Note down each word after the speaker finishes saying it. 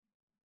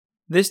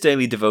This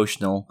daily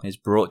devotional is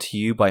brought to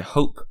you by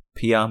Hope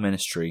PR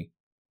Ministry.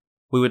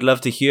 We would love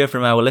to hear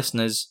from our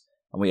listeners,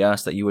 and we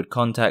ask that you would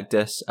contact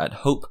us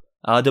at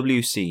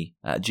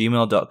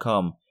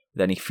hoperwc@gmail.com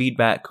with any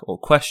feedback or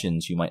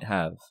questions you might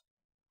have.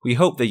 We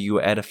hope that you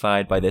were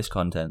edified by this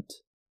content.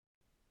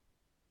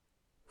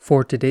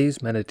 For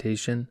today's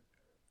meditation,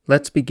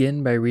 let's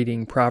begin by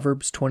reading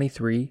Proverbs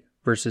 23,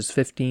 verses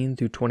 15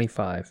 through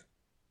 25.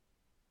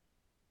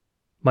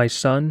 My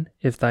son,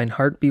 if thine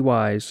heart be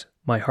wise,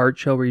 my heart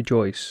shall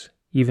rejoice,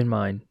 even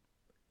mine.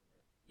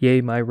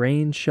 Yea, my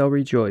reins shall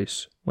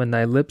rejoice, when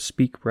thy lips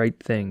speak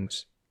right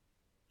things.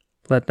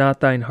 Let not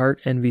thine heart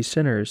envy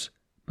sinners,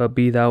 but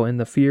be thou in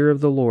the fear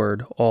of the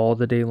Lord all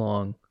the day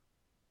long.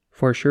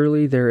 For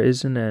surely there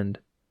is an end,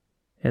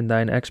 and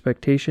thine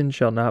expectation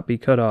shall not be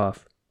cut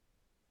off.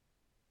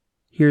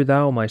 Hear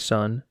thou, my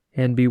son,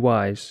 and be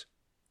wise,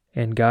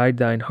 and guide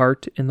thine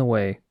heart in the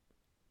way.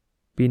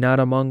 Be not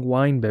among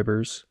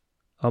wine-bibbers,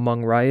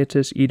 among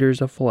riotous eaters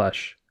of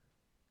flesh.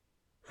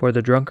 For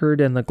the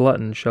drunkard and the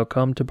glutton shall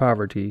come to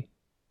poverty,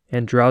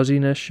 and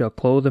drowsiness shall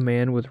clothe a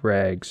man with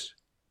rags.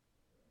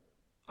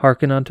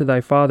 Hearken unto thy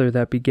father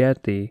that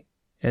begat thee,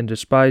 and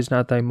despise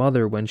not thy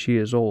mother when she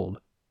is old.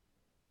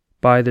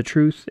 Buy the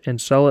truth and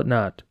sell it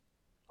not,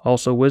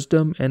 also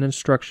wisdom and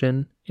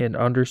instruction and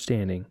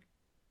understanding.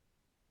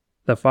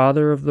 The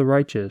father of the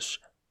righteous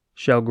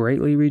shall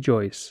greatly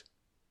rejoice,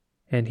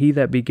 and he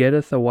that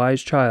begetteth a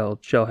wise child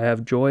shall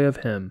have joy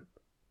of him.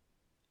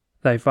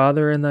 Thy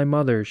father and thy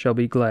mother shall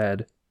be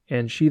glad,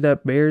 and she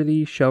that bare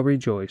thee shall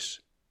rejoice.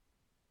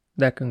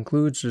 That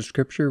concludes the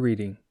scripture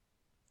reading.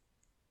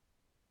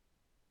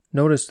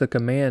 Notice the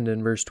command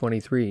in verse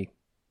 23.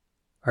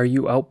 Are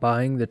you out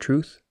buying the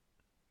truth?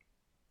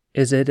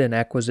 Is it an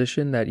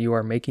acquisition that you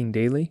are making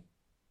daily,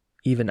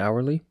 even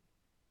hourly?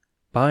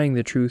 Buying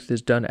the truth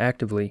is done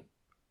actively.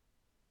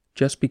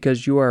 Just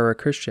because you are a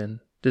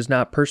Christian does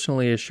not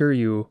personally assure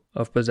you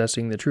of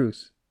possessing the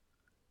truth.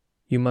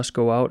 You must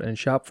go out and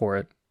shop for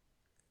it.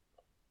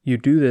 You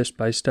do this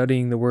by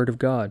studying the Word of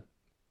God.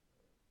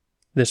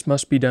 This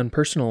must be done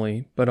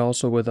personally, but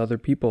also with other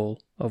people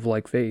of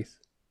like faith.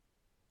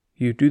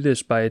 You do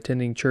this by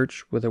attending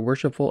church with a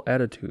worshipful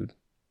attitude.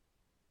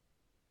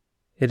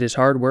 It is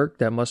hard work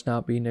that must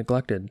not be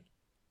neglected.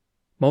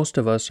 Most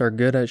of us are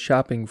good at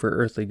shopping for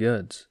earthly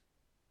goods.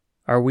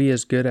 Are we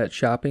as good at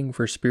shopping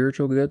for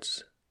spiritual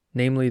goods,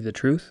 namely the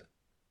truth?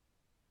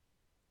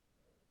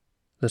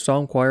 The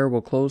Psalm Choir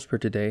will close for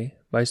today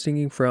by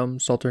singing from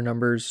Psalter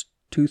Numbers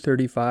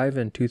 235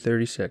 and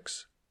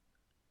 236.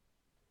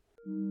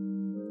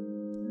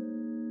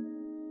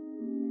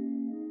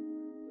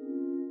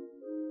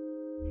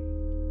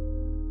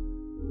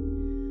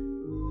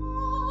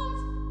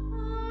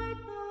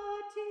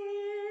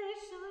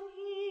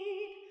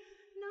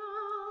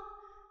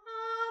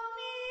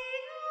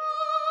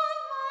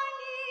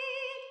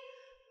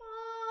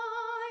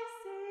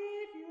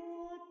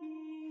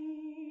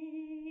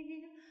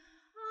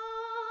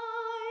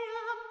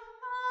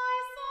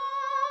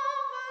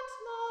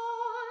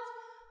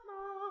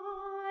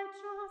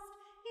 Trust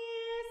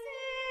is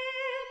in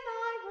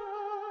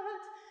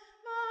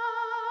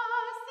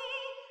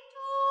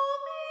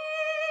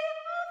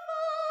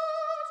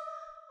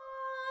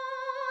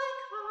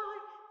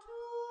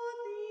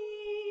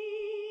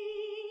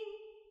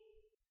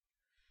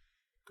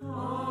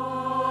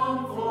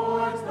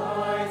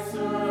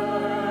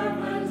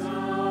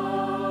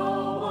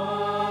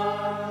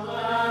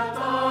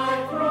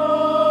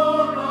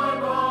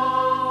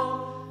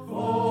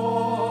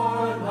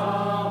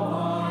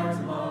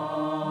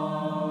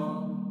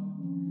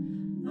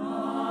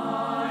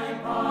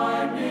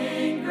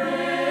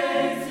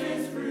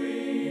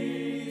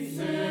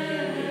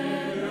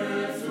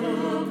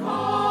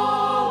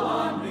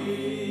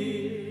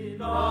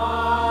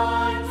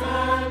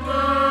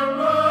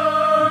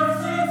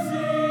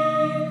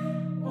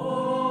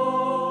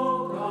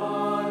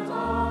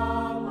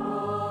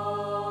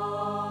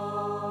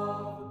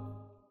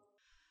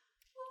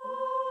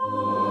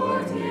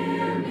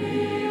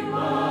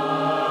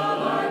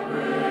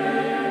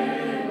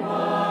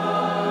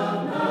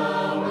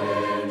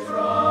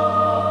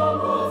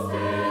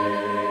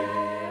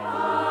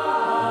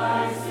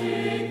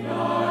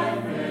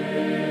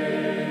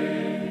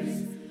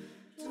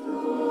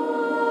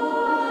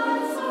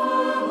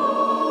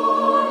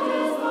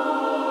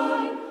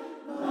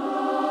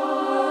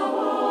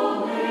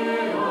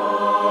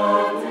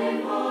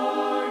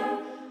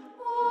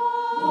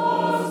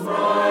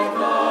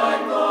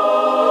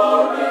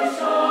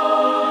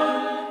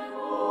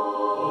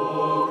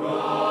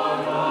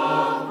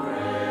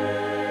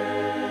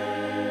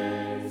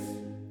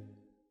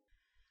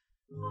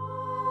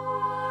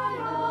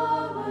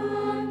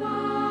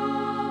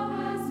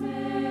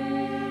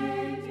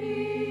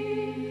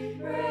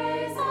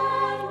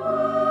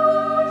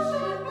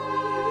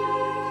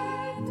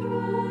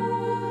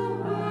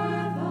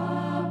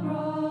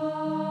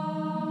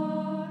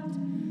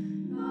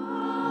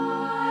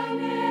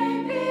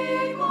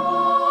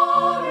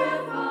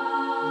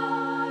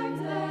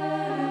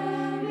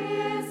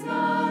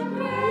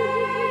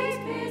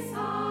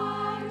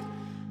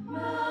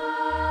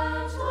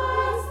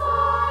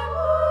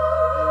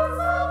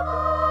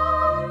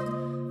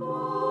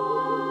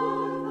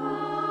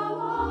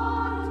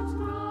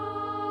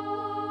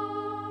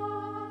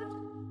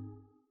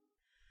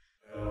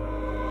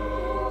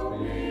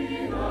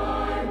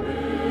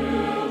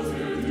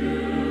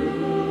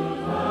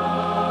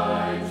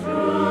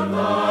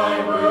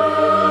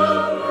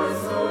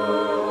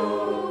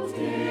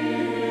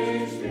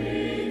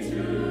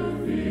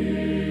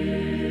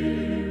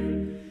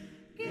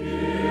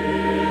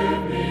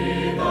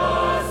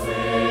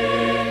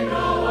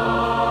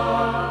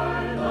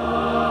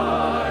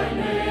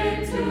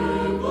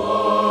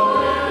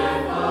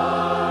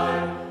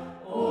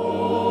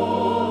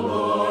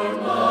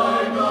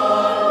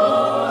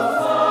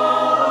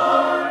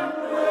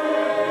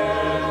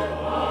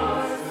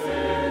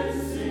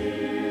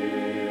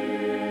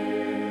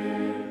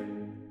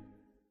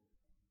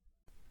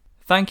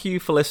Thank you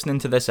for listening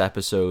to this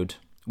episode.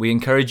 We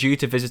encourage you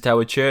to visit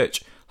our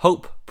church,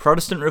 Hope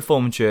Protestant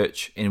Reformed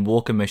Church in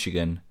Walker,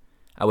 Michigan.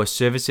 Our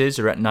services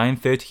are at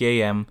 9:30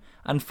 a.m.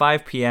 and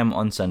 5 p.m.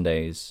 on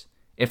Sundays.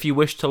 If you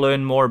wish to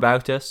learn more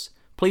about us,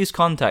 please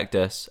contact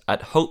us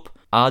at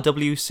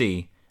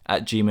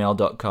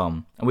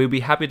hoperwc@gmail.com, and we'll be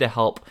happy to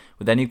help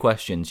with any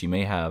questions you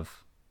may have.